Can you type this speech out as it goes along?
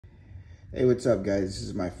Hey, what's up guys? This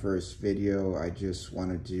is my first video. I just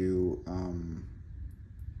want to do,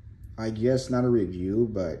 I guess not a review,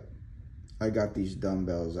 but I got these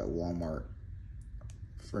dumbbells at Walmart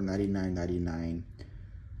for $99.99,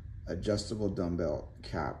 adjustable dumbbell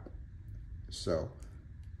cap. So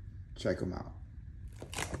check them out.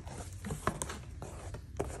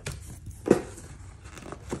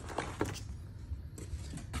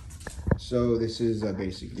 So this is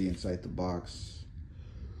basically inside the box.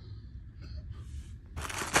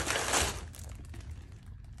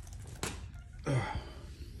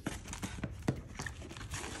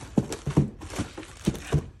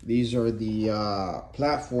 These are the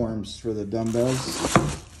platforms for the dumbbells.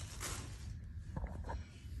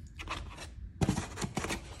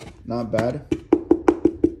 Not bad.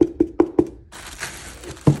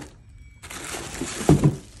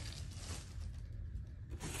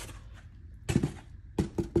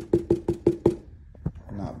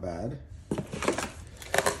 Not bad.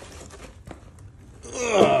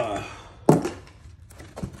 Ugh.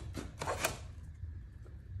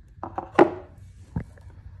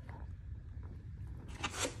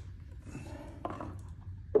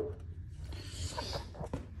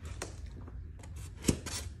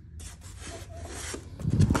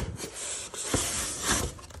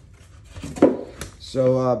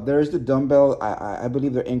 So there's the dumbbell. I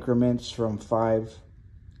believe they're increments from 5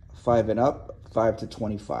 and up, 5 to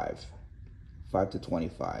 25. 5 to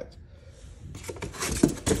 25.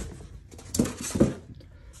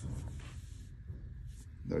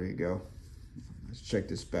 There you go. Let's check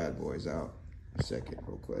this bad boys out a second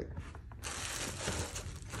real quick.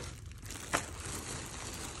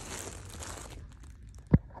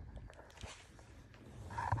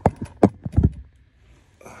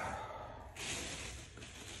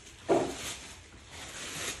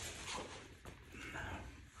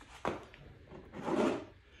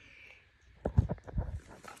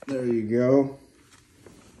 There you go.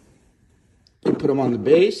 You put them on the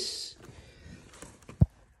base.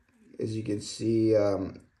 As you can see,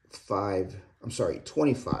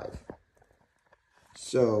 25.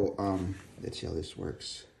 So, let's see how this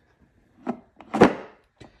works.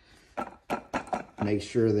 Make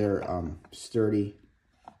sure they're sturdy.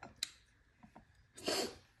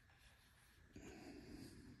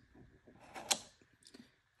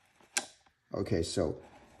 Okay, so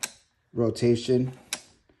rotation.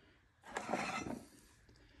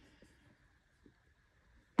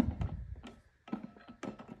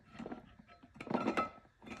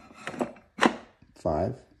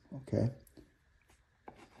 Five, okay.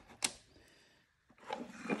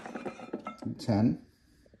 10.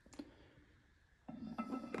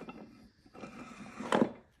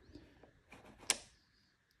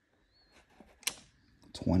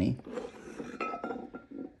 20.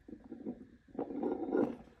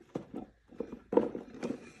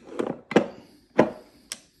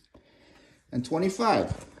 And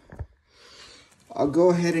 25. I'll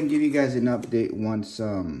go ahead and give you guys an update once,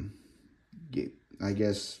 I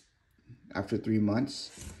guess after 3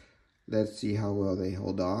 months. Let's see how well they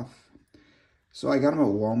hold off. So I got them at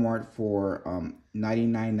Walmart for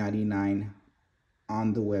 $99.99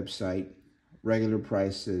 on the website. Regular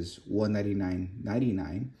price is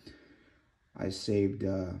 $199.99. I saved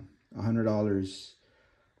 $100,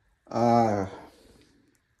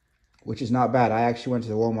 which is not bad. I actually went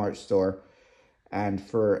to the Walmart store, and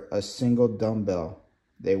for a single dumbbell,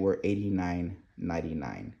 they were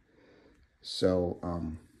 $89.99. So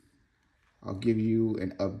I'll give you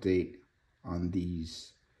an update on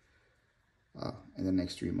these in the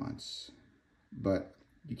next 3 months. But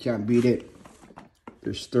you can't beat it.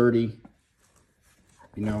 They're sturdy.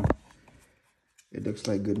 You know, it looks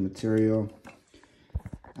like good material,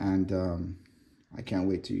 and I can't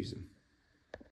wait to use them.